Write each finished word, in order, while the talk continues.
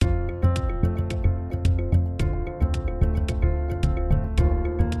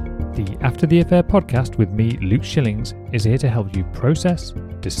After the Affair podcast with me, Luke Shillings, is here to help you process,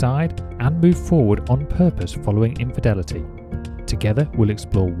 decide, and move forward on purpose following infidelity. Together, we'll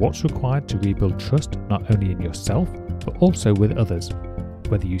explore what's required to rebuild trust not only in yourself, but also with others.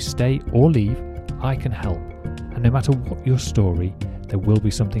 Whether you stay or leave, I can help. And no matter what your story, there will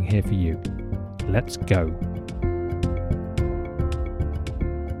be something here for you. Let's go.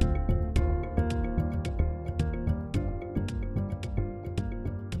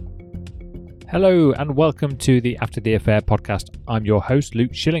 Hello and welcome to the After the Affair podcast. I'm your host,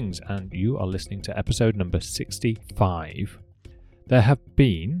 Luke Shillings, and you are listening to episode number 65. There have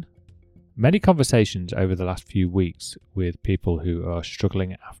been many conversations over the last few weeks with people who are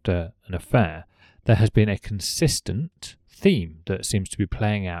struggling after an affair. There has been a consistent theme that seems to be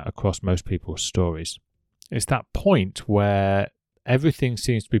playing out across most people's stories. It's that point where everything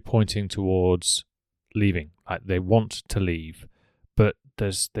seems to be pointing towards leaving, like they want to leave, but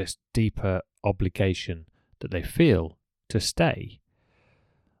there's this deeper obligation that they feel to stay.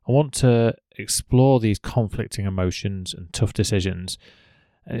 I want to explore these conflicting emotions and tough decisions,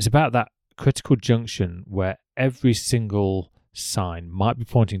 and it's about that critical junction where every single sign might be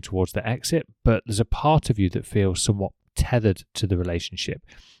pointing towards the exit, but there's a part of you that feels somewhat tethered to the relationship,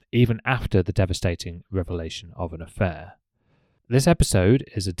 even after the devastating revelation of an affair. This episode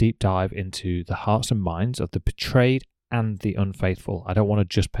is a deep dive into the hearts and minds of the betrayed and the unfaithful. I don't want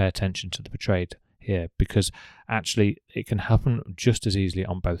to just pay attention to the betrayed here, because actually it can happen just as easily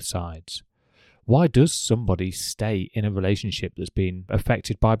on both sides. Why does somebody stay in a relationship that's been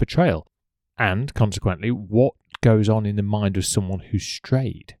affected by betrayal? And consequently, what goes on in the mind of someone who's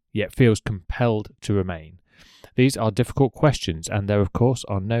strayed, yet feels compelled to remain? These are difficult questions, and there of course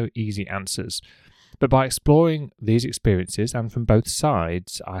are no easy answers. But by exploring these experiences and from both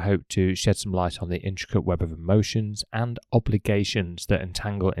sides, I hope to shed some light on the intricate web of emotions and obligations that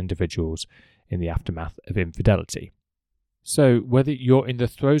entangle individuals in the aftermath of infidelity. So, whether you're in the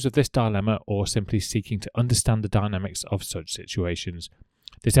throes of this dilemma or simply seeking to understand the dynamics of such situations,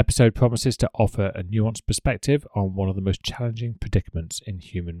 this episode promises to offer a nuanced perspective on one of the most challenging predicaments in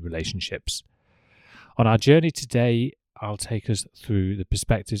human relationships. On our journey today, I'll take us through the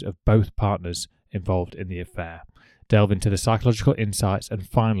perspectives of both partners involved in the affair, delve into the psychological insights, and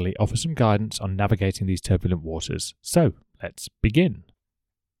finally offer some guidance on navigating these turbulent waters. So, let's begin.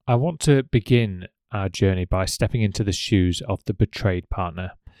 I want to begin our journey by stepping into the shoes of the betrayed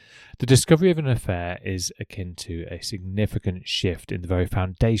partner. The discovery of an affair is akin to a significant shift in the very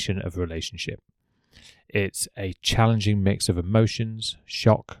foundation of a relationship. It's a challenging mix of emotions,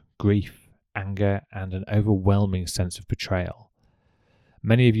 shock, grief, anger, and an overwhelming sense of betrayal.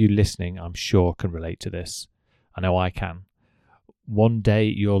 Many of you listening, I'm sure, can relate to this. I know I can. One day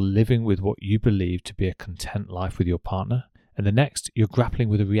you're living with what you believe to be a content life with your partner, and the next you're grappling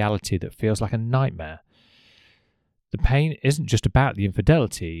with a reality that feels like a nightmare. The pain isn't just about the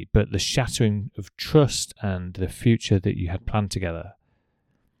infidelity, but the shattering of trust and the future that you had planned together.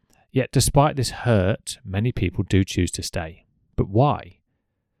 Yet despite this hurt, many people do choose to stay. But why?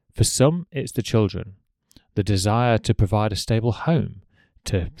 For some, it's the children, the desire to provide a stable home,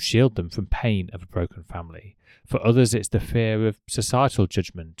 to shield them from pain of a broken family. For others, it's the fear of societal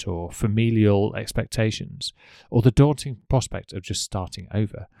judgment or familial expectations, or the daunting prospect of just starting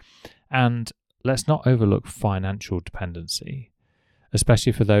over. And let's not overlook financial dependency,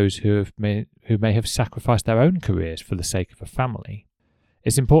 especially for those who may have sacrificed their own careers for the sake of a family.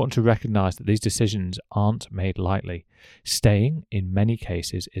 It's important to recognise that these decisions aren't made lightly. Staying, in many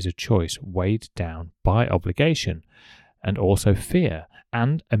cases, is a choice weighed down by obligation, and also fear,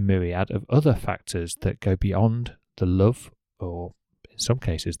 and a myriad of other factors that go beyond the love, or in some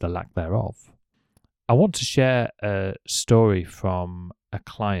cases the lack thereof. I want to share a story from a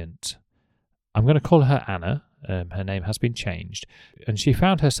client. I'm going to call her Anna. Her name has been changed, and she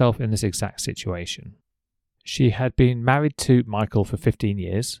found herself in this exact situation. She had been married to Michael for 15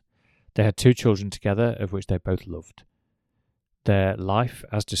 years. They had 2 children together, of which they both loved. Their life,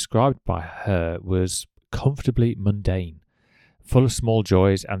 as described by her, was comfortably mundane, full of small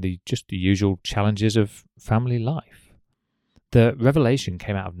joys and the usual challenges of family life. The revelation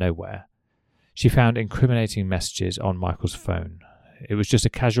came out of nowhere. She found incriminating messages on Michael's phone. It was just a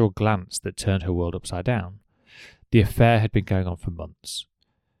casual glance that turned her world upside down. The affair had been going on for months.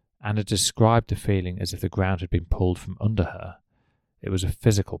 Anna described the feeling as if the ground had been pulled from under her. It was a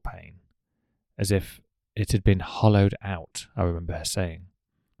physical pain, as if it had been hollowed out, I remember her saying.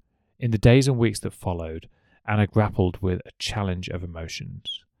 In the days and weeks that followed, Anna grappled with a challenge of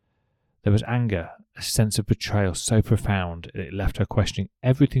emotions. There was anger, a sense of betrayal so profound it left her questioning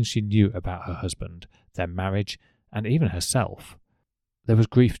everything she knew about her husband, their marriage, and even herself. there was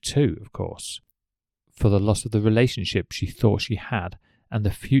grief too, of course, for the loss of the relationship she thought she had and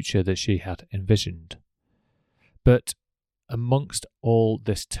the future that she had envisioned. But amongst all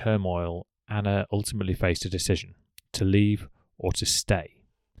this turmoil, Anna ultimately faced a decision to leave or to stay.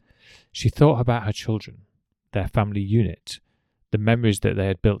 She thought about her children, their family unit, the memories that they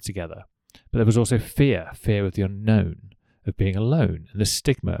had built together, but there was also fear of the unknown, of being alone, and the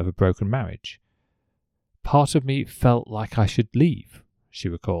stigma of a broken marriage. Part of me felt like I should leave, she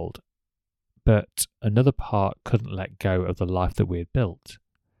recalled, but another part couldn't let go of the life that we had built.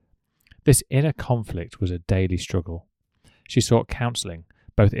 This inner conflict was a daily struggle. She sought counselling,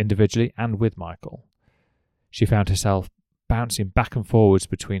 both individually and with Michael. She found herself bouncing back and forwards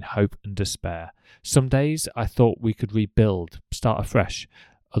between hope and despair. Some days I thought we could rebuild, start afresh.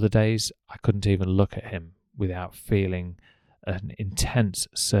 Other days I couldn't even look at him without feeling an intense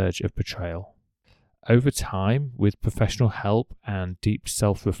surge of betrayal. Over time, with professional help and deep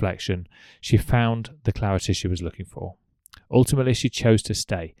self-reflection, she found the clarity she was looking for. Ultimately, she chose to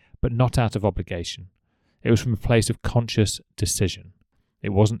stay, but not out of obligation. It was from a place of conscious decision. It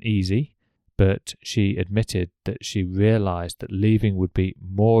wasn't easy, but she admitted that she realised that leaving would be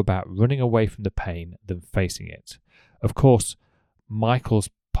more about running away from the pain than facing it. Of course, Michael's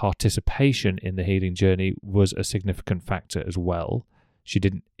participation in the healing journey was a significant factor as well. She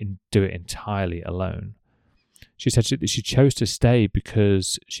didn't do it entirely alone. She said that she chose to stay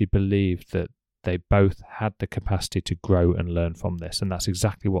because she believed that they both had the capacity to grow and learn from this, and that's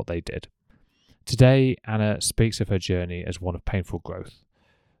exactly what they did. Today, Anna speaks of her journey as one of painful growth.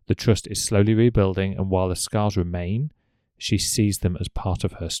 The trust is slowly rebuilding, and while the scars remain, she sees them as part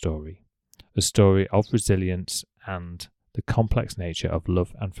of her story, a story of resilience and the complex nature of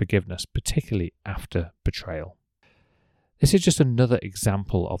love and forgiveness, particularly after betrayal. This is just another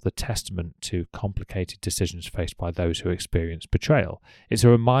example of the testament to complicated decisions faced by those who experience betrayal. It's a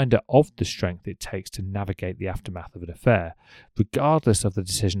reminder of the strength it takes to navigate the aftermath of an affair, regardless of the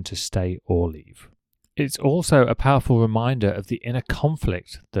decision to stay or leave. It's also a powerful reminder of the inner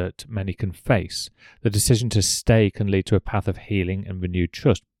conflict that many can face. The decision to stay can lead to a path of healing and renewed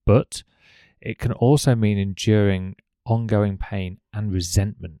trust, but it can also mean enduring ongoing pain and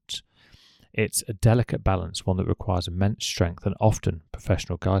resentment. It's a delicate balance, one that requires immense strength and often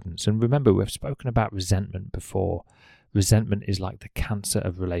professional guidance. And remember, we've spoken about resentment before. Resentment is like the cancer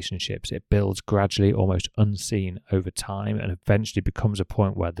of relationships. It builds gradually, almost unseen over time, and eventually becomes a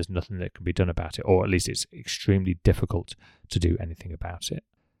point where there's nothing that can be done about it, or at least it's extremely difficult to do anything about it.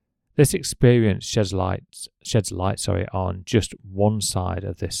 This experience sheds light on just one side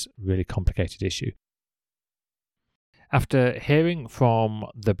of this really complicated issue. After hearing from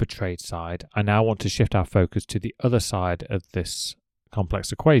the betrayed side, I now want to shift our focus to the other side of this complex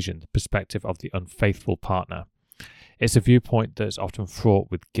equation, the perspective of the unfaithful partner. It's a viewpoint that's often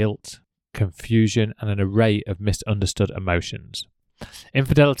fraught with guilt, confusion, and an array of misunderstood emotions.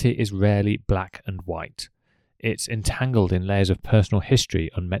 Infidelity is rarely black and white. It's entangled in layers of personal history,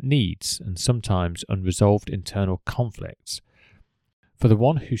 unmet needs, and sometimes unresolved internal conflicts. For the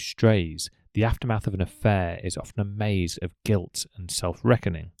one who strays, the aftermath of an affair is often a maze of guilt and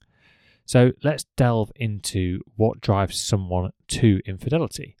self-reckoning. So let's delve into what drives someone to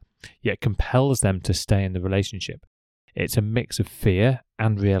infidelity, yet compels them to stay in the relationship. It's a mix of fear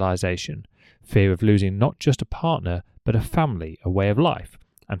and realization. Fear of losing not just a partner, but a family, a way of life.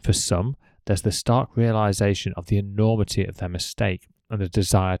 And for some, there's the stark realization of the enormity of their mistake and a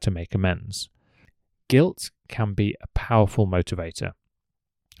desire to make amends. Guilt can be a powerful motivator.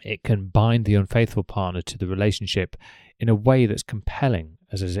 It can bind the unfaithful partner to the relationship in a way that's compelling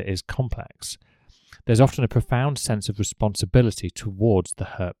as it is complex. There's often a profound sense of responsibility towards the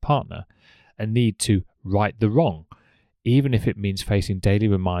hurt partner, a need to right the wrong, even if it means facing daily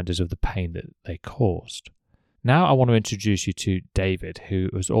reminders of the pain that they caused. Now I want to introduce you to David, who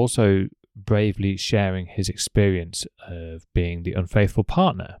was also bravely sharing his experience of being the unfaithful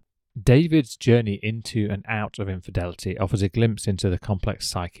partner. David's journey into and out of infidelity offers a glimpse into the complex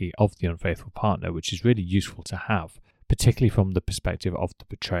psyche of the unfaithful partner, which is really useful to have, particularly from the perspective of the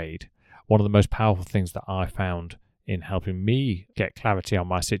betrayed. One of the most powerful things that I found in helping me get clarity on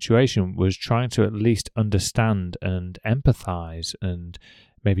my situation was trying to at least understand and empathize and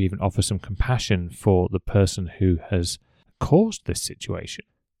maybe even offer some compassion for the person who has caused this situation.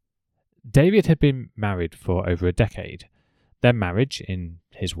 David had been married for over a decade. Their marriage, in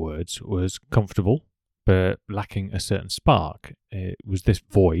his words, was comfortable, but lacking a certain spark. It was this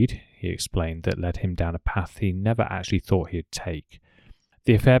void, he explained, that led him down a path he never actually thought he'd take.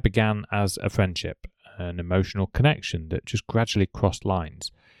 The affair began as a friendship, an emotional connection that just gradually crossed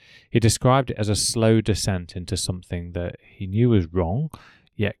lines. He described it as a slow descent into something that he knew was wrong,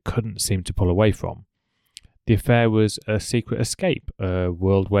 yet couldn't seem to pull away from. The affair was a secret escape, a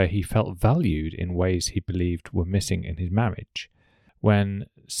world where he felt valued in ways he believed were missing in his marriage. When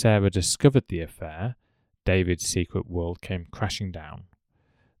Sarah discovered the affair, David's secret world came crashing down.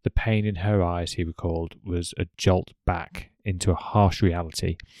 The pain in her eyes, he recalled, was a jolt back into a harsh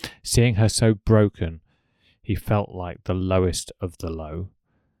reality. Seeing her so broken, he felt like the lowest of the low.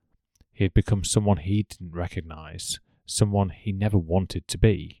 He had become someone he didn't recognize, someone he never wanted to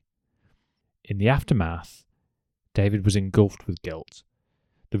be. In the aftermath, David was engulfed with guilt.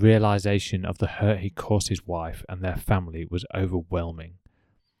 The realization of the hurt he caused his wife and their family was overwhelming.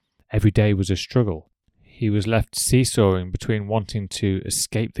 Every day was a struggle. He was left seesawing between wanting to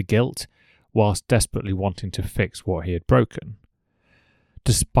escape the guilt whilst desperately wanting to fix what he had broken.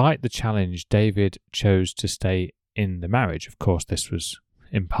 Despite the challenge, David chose to stay in the marriage. Of course, this was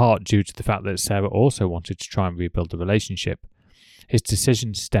in part due to the fact that Sarah also wanted to try and rebuild the relationship. His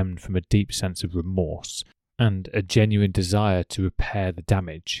decision stemmed from a deep sense of remorse and a genuine desire to repair the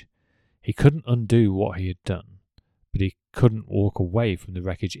damage. He couldn't undo what he had done, but he couldn't walk away from the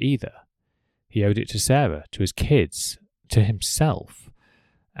wreckage either. He owed it to Sarah, to his kids, to himself,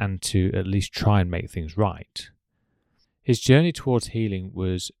 and to at least try and make things right. His journey towards healing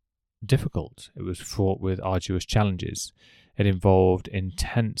was difficult. It was fraught with arduous challenges. It involved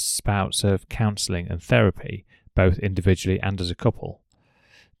intense bouts of counselling and therapy, both individually and as a couple.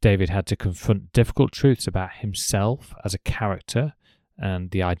 David had to confront difficult truths about himself as a character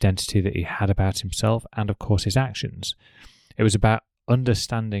and the identity that he had about himself and, of course, his actions. It was about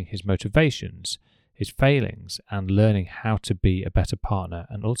understanding his motivations, his failings, and learning how to be a better partner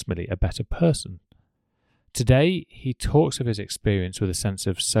and ultimately a better person. Today, he talks of his experience with a sense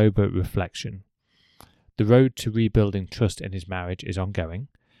of sober reflection. The road to rebuilding trust in his marriage is ongoing.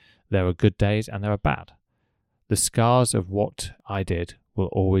 There are good days and there are bad. The scars of what I did will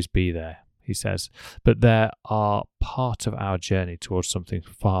always be there, he says, but there are part of our journey towards something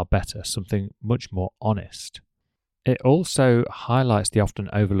far better, something much more honest. It also highlights the often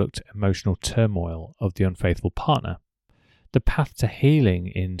overlooked emotional turmoil of the unfaithful partner. The path to healing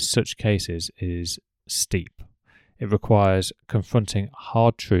in such cases is steep. It requires confronting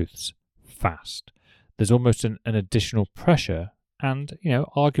hard truths fast. There's almost an additional pressure, and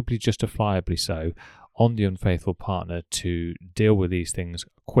arguably justifiably so, on the unfaithful partner to deal with these things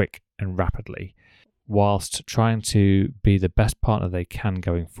quick and rapidly, whilst trying to be the best partner they can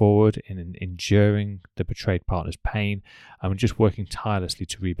going forward in enduring the betrayed partner's pain and just working tirelessly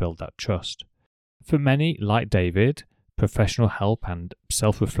to rebuild that trust. For many, like David, professional help and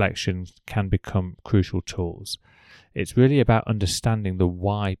self-reflection can become crucial tools. It's really about understanding the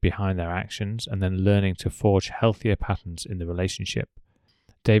why behind their actions and then learning to forge healthier patterns in the relationship.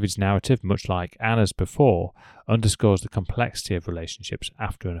 David's narrative, much like Anna's before, underscores the complexity of relationships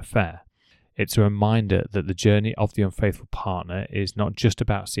after an affair. It's a reminder that the journey of the unfaithful partner is not just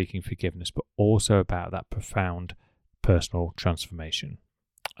about seeking forgiveness, but also about that profound personal transformation.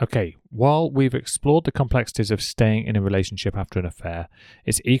 Okay, while we've explored the complexities of staying in a relationship after an affair,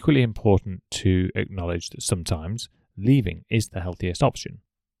 it's equally important to acknowledge that sometimes leaving is the healthiest option.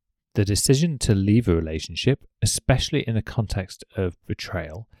 The decision to leave a relationship, especially in the context of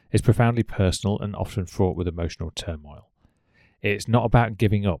betrayal, is profoundly personal and often fraught with emotional turmoil. It's not about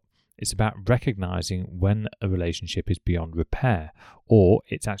giving up. It's about recognizing when a relationship is beyond repair, or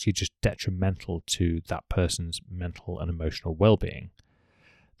it's actually just detrimental to that person's mental and emotional well-being.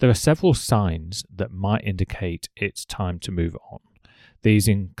 There are several signs that might indicate it's time to move on. These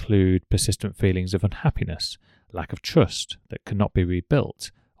include persistent feelings of unhappiness, lack of trust that cannot be rebuilt,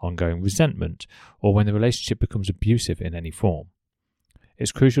 ongoing resentment, or when the relationship becomes abusive in any form.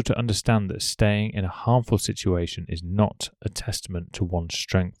 It's crucial to understand that staying in a harmful situation is not a testament to one's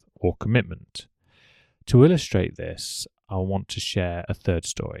strength or commitment. To illustrate this, I want to share a third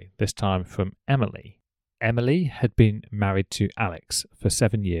story, this time from Emily. Emily had been married to Alex for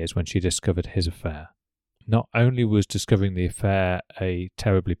 7 years when she discovered his affair. Not only was discovering the affair a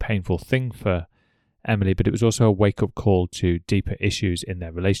terribly painful thing for Emily, but it was also a wake-up call to deeper issues in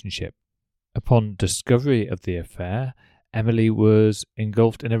their relationship. Upon discovery of the affair, Emily was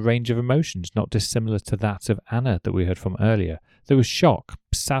engulfed in a range of emotions not dissimilar to that of Anna that we heard from earlier. There was shock,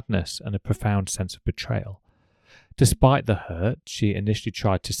 sadness, and a profound sense of betrayal. Despite the hurt, she initially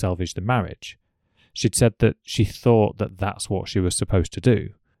tried to salvage the marriage. She'd said that she thought that that's what she was supposed to do,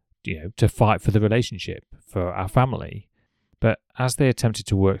 to fight for the relationship, for our family. But as they attempted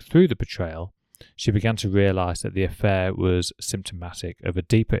to work through the betrayal, she began to realise that the affair was symptomatic of a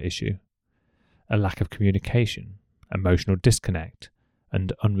deeper issue, a lack of communication, emotional disconnect,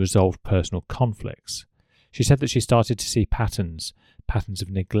 and unresolved personal conflicts. She said that she started to see patterns of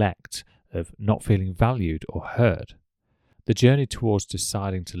neglect, of not feeling valued or heard. The journey towards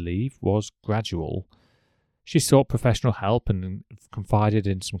deciding to leave was gradual. She sought professional help and confided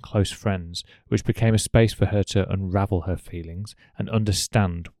in some close friends, which became a space for her to unravel her feelings and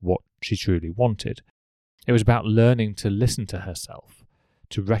understand what she truly wanted. It was about learning to listen to herself,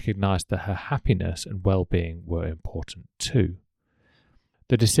 to recognise that her happiness and well-being were important too.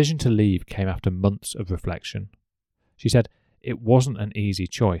 The decision to leave came after months of reflection. She said, "It wasn't an easy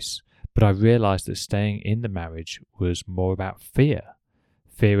choice, but I realised that staying in the marriage was more about fear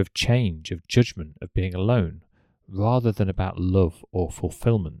of change, of judgment, of being alone, rather than about love or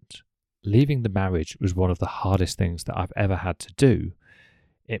fulfilment. Leaving the marriage was one of the hardest things that I've ever had to do.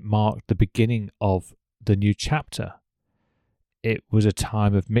 It marked the beginning of the new chapter. It was a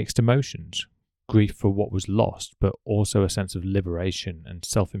time of mixed emotions, grief for what was lost, but also a sense of liberation and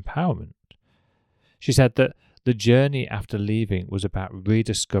self-empowerment." She said that the journey after leaving was about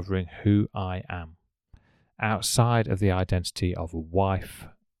rediscovering who I am, outside of the identity of a wife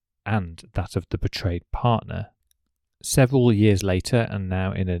and that of the betrayed partner. Several years later, and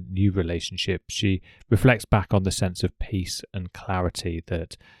now in a new relationship, she reflects back on the sense of peace and clarity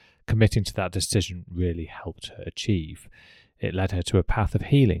that committing to that decision really helped her achieve. It led her to a path of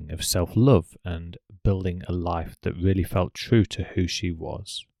healing, of self-love, and building a life that really felt true to who she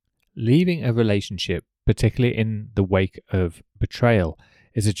was. Leaving a relationship, particularly in the wake of betrayal,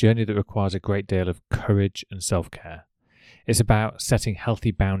 is a journey that requires a great deal of courage and self-care. It's about setting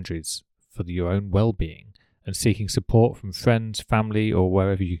healthy boundaries for your own well-being and seeking support from friends, family, or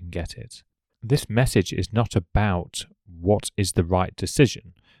wherever you can get it. This message is not about what is the right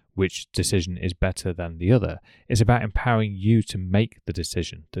decision, which decision is better than the other. It's about empowering you to make the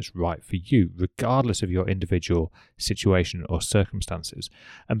decision that's right for you, regardless of your individual situation or circumstances,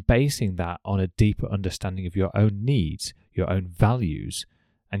 and basing that on a deeper understanding of your own needs, your own values,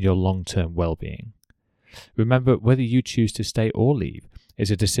 and your long-term well-being. Remember, whether you choose to stay or leave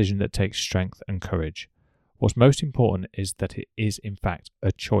is a decision that takes strength and courage. What's most important is that it is in fact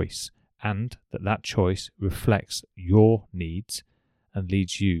a choice, and that choice reflects your needs and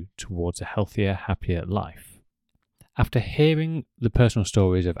leads you towards a healthier, happier life. After hearing the personal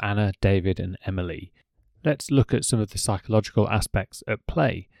stories of Anna, David, and Emily, let's look at some of the psychological aspects at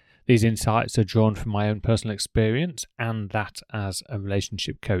play. These insights are drawn from my own personal experience and that as a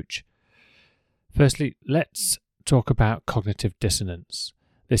relationship coach. Firstly, let's talk about cognitive dissonance,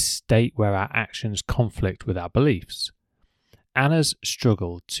 this state where our actions conflict with our beliefs. Anna's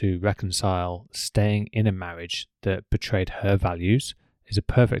struggle to reconcile staying in a marriage that betrayed her values is a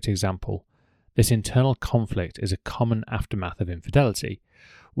perfect example. This internal conflict is a common aftermath of infidelity,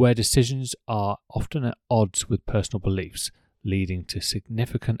 where decisions are often at odds with personal beliefs, leading to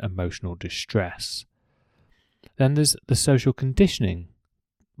significant emotional distress. Then there's the social conditioning,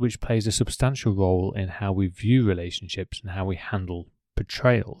 which plays a substantial role in how we view relationships and how we handle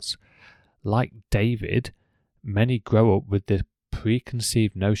betrayals. Like David, many grow up with the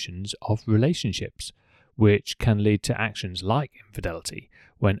preconceived notions of relationships, which can lead to actions like infidelity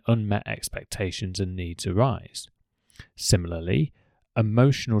when unmet expectations and needs arise. Similarly,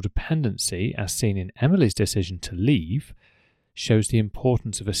 emotional dependency, as seen in Emily's decision to leave, shows the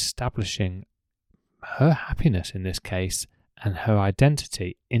importance of establishing her happiness in this case and her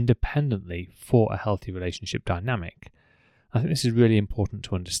identity independently for a healthy relationship dynamic. I think this is really important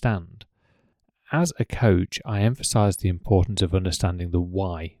to understand. As a coach, I emphasize the importance of understanding the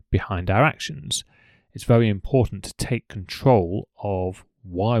why behind our actions. It's very important to take control of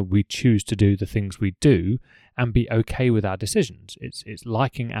why we choose to do the things we do and be okay with our decisions. It's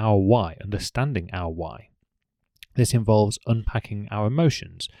liking our why, understanding our why. This involves unpacking our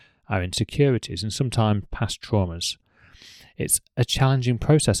emotions, our insecurities, and sometimes past traumas. It's a challenging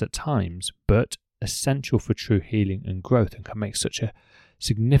process at times, but essential for true healing and growth, and can make such a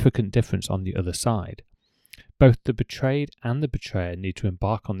significant difference on the other side. Both the betrayed and the betrayer need to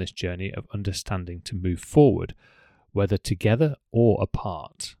embark on this journey of understanding to move forward, whether together or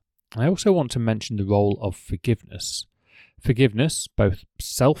apart. I also want to mention the role of forgiveness. Forgiveness, both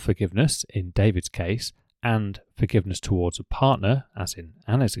self-forgiveness in David's case and forgiveness towards a partner, as in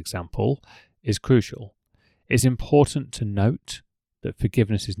Anna's example, is crucial. It's important to note that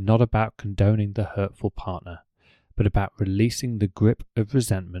forgiveness is not about condoning the hurtful partner, but about releasing the grip of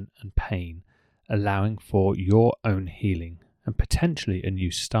resentment and pain, allowing for your own healing and potentially a new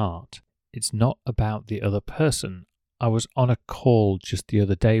start. It's not about the other person. I was on a call just the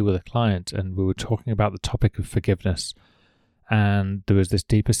other day with a client and we were talking about the topic of forgiveness, and there was this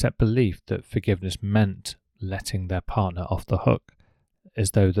deeper set belief that forgiveness meant letting their partner off the hook,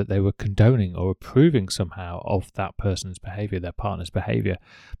 as though that they were condoning or approving somehow of that person's behaviour, their partner's behaviour.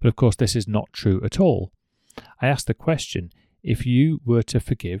 But of course, this is not true at all. I asked the question, if you were to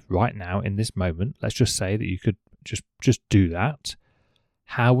forgive right now in this moment, let's just say that you could just do that,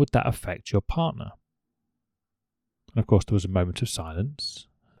 how would that affect your partner? And of course, there was a moment of silence.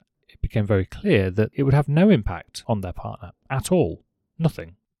 It became very clear that it would have no impact on their partner at all.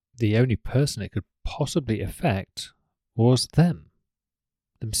 Nothing. The only person it could possibly affect was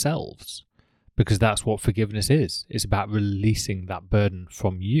themselves. Because that's what forgiveness is. It's about releasing that burden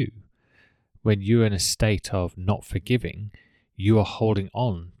from you. When you're in a state of not forgiving, you are holding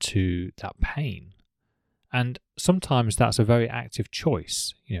on to that pain. And sometimes that's a very active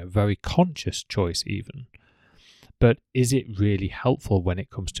choice, very conscious choice even. But is it really helpful when it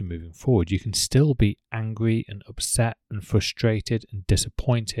comes to moving forward? You can still be angry and upset and frustrated and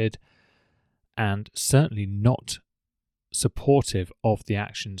disappointed and certainly not supportive of the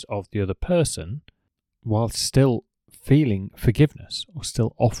actions of the other person while still feeling forgiveness or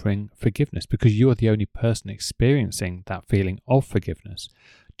still offering forgiveness, because you're the only person experiencing that feeling of forgiveness,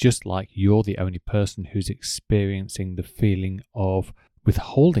 just like you're the only person who's experiencing the feeling of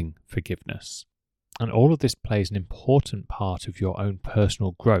withholding forgiveness. And all of this plays an important part of your own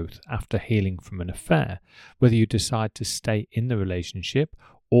personal growth after healing from an affair. Whether you decide to stay in the relationship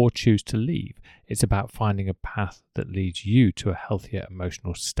or choose to leave, it's about finding a path that leads you to a healthier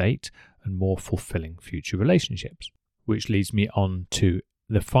emotional state and more fulfilling future relationships. Which leads me on to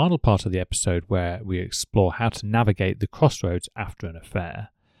the final part of the episode where we explore how to navigate the crossroads after an affair.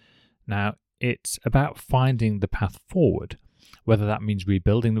 Now, it's about finding the path forward, whether that means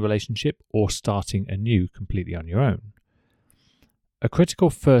rebuilding the relationship or starting anew completely on your own. A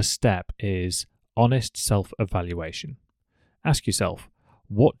critical first step is honest self-evaluation. Ask yourself,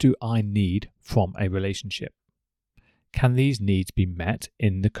 what do I need from a relationship? Can these needs be met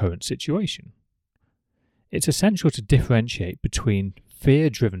in the current situation? It's essential to differentiate between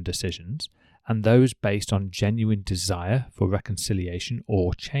fear-driven decisions and those based on genuine desire for reconciliation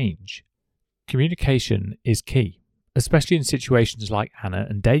or change. Communication is key, especially in situations like Anna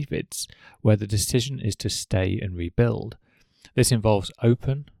and David's, where the decision is to stay and rebuild. This involves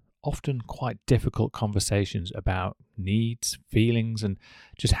open, often quite difficult conversations about needs, feelings, and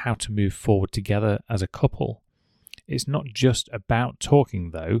just how to move forward together as a couple. It's not just about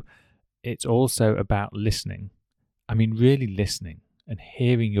talking, though. It's also about listening. I mean, really listening and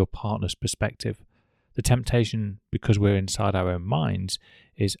hearing your partner's perspective. The temptation, because we're inside our own minds,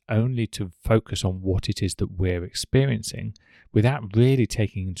 is only to focus on what it is that we're experiencing without really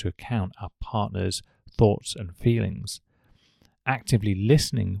taking into account our partner's thoughts and feelings. Actively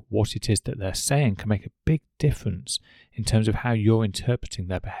listening what it is that they're saying can make a big difference in terms of how you're interpreting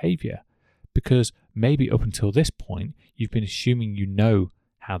their behavior, because maybe up until this point, you've been assuming you know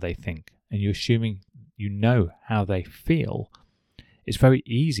how they think and you're assuming you know how they feel. It's very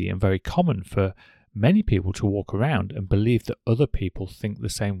easy and very common for many people to walk around and believe that other people think the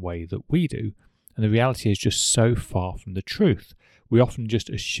same way that we do. And the reality is just so far from the truth. We often just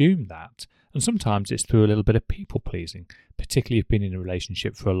assume that. And sometimes it's through a little bit of people pleasing, particularly if you've been in a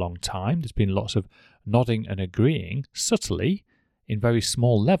relationship for a long time. There's been lots of nodding and agreeing subtly in very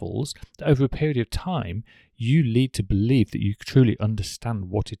small levels that over a period of time, you lead to believe that you truly understand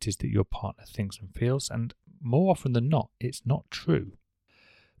what it is that your partner thinks and feels. And more often than not, it's not true.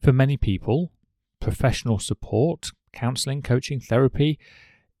 For many people, professional support, counselling, coaching, therapy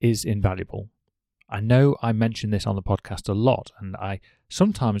is invaluable. I know I mention this on the podcast a lot, and I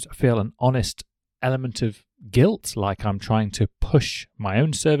sometimes feel an honest element of guilt, like I'm trying to push my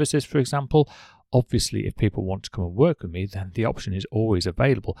own services, for example. Obviously, if people want to come and work with me, then the option is always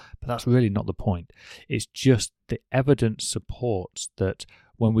available, but that's really not the point. It's just the evidence supports that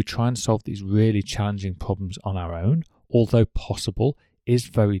when we try and solve these really challenging problems on our own, although possible, is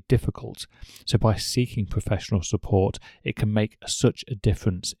very difficult. So by seeking professional support, it can make such a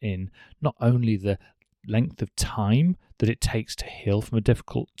difference in not only the length of time that it takes to heal from a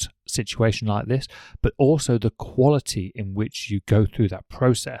difficult situation like this, but also the quality in which you go through that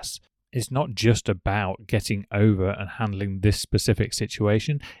process. It's not just about getting over and handling this specific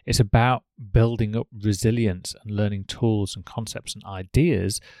situation. It's about building up resilience and learning tools and concepts and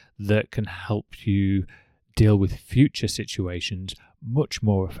ideas that can help you deal with future situations much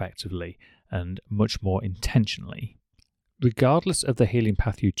more effectively and much more intentionally. Regardless of the healing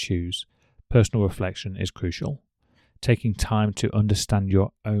path you choose, personal reflection is crucial. Taking time to understand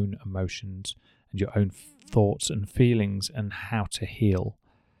your own emotions and your own thoughts and feelings and how to heal.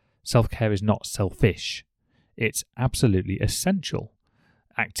 Self-care is not selfish. It's absolutely essential.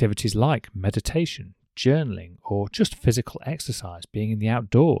 Activities like meditation, journaling or just physical exercise, being in the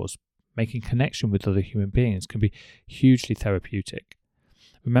outdoors, making connection with other human beings can be hugely therapeutic.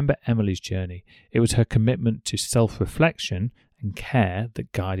 Remember Emily's journey. It was her commitment to self-reflection and care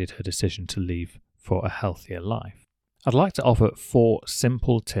that guided her decision to leave for a healthier life. I'd like to offer 4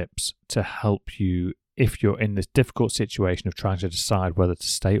 simple tips to help you if you're in this difficult situation of trying to decide whether to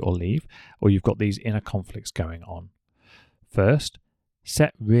stay or leave, or you've got these inner conflicts going on. First,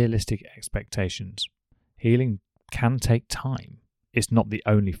 set realistic expectations. Healing can take time. It's not the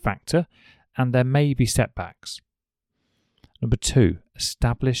only factor, and there may be setbacks. Number 2,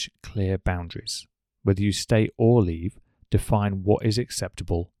 establish clear boundaries. Whether you stay or leave, define what is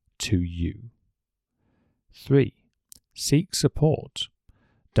acceptable to you. 3, seek support.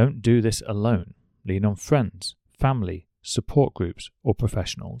 Don't do this alone. Lean on friends, family, support groups, or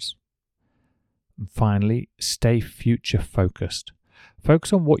professionals. And finally, stay future focused.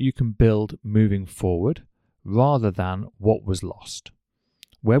 Focus on what you can build moving forward rather than what was lost.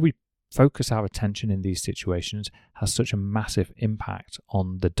 Where we focus our attention in these situations has such a massive impact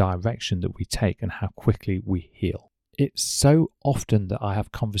on the direction that we take and how quickly we heal. It's so often that I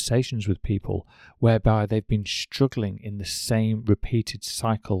have conversations with people whereby they've been struggling in the same repeated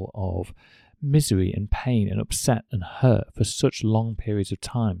cycle of misery and pain and upset and hurt for such long periods of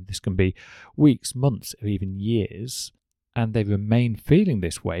time. This can be weeks, months, or even years. And they remain feeling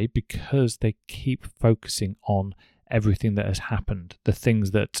this way because they keep focusing on everything that has happened, the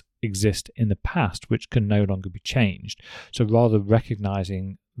things that exist in the past, which can no longer be changed. So rather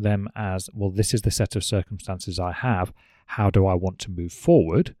recognizing them as, well, this is the set of circumstances I have, how do I want to move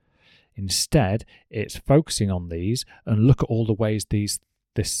forward? Instead, it's focusing on these and look at all the ways this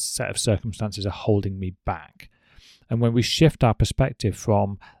set of circumstances are holding me back. And when we shift our perspective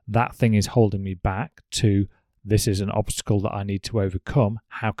from that thing is holding me back to this is an obstacle that I need to overcome,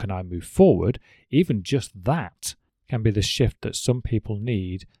 how can I move forward? Even just that can be the shift that some people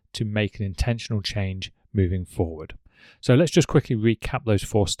need to make an intentional change moving forward. So let's just quickly recap those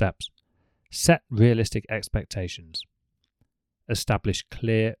 4 steps. Set realistic expectations. Establish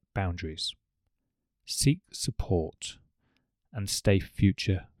clear boundaries. Seek support. And stay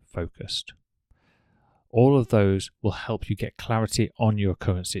future focused. All of those will help you get clarity on your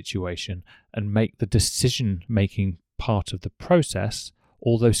current situation and make the decision-making part of the process,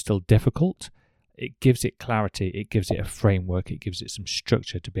 although still difficult, it gives it clarity, it gives it a framework, it gives it some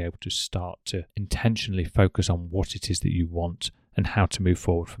structure to be able to start to intentionally focus on what it is that you want and how to move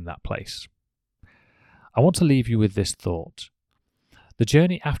forward from that place. I want to leave you with this thought. The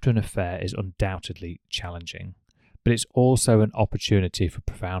journey after an affair is undoubtedly challenging, but it's also an opportunity for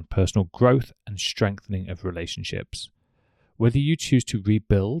profound personal growth and strengthening of relationships. Whether you choose to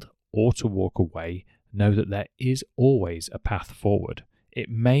rebuild or to walk away, know that there is always a path forward. It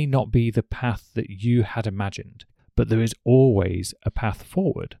may not be the path that you had imagined, but there is always a path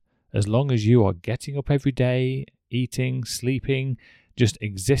forward. As long as you are getting up every day, eating, sleeping, just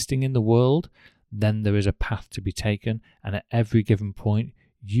existing in the world, then there is a path to be taken, and at every given point,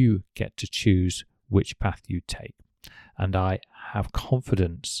 you get to choose which path you take. And I have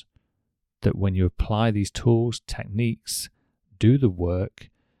confidence that when you apply these tools, techniques, do the work,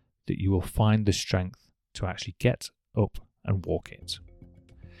 that you will find the strength to actually get up and walk it.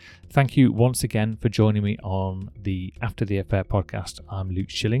 Thank you once again for joining me on the After the Affair podcast. I'm Luke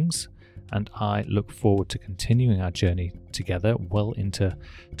Shillings, and I look forward to continuing our journey together well into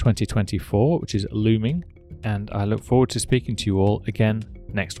 2024, which is looming. And I look forward to speaking to you all again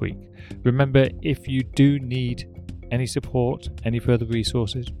next week. Remember, if you do need any support, any further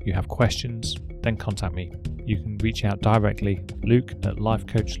resources, you have questions, then contact me. You can reach out directly,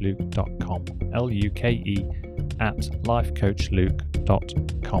 luke@lifecoachluke.com,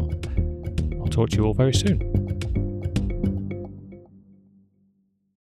 LUKE@lifecoachluke.com. I'll talk to you all very soon.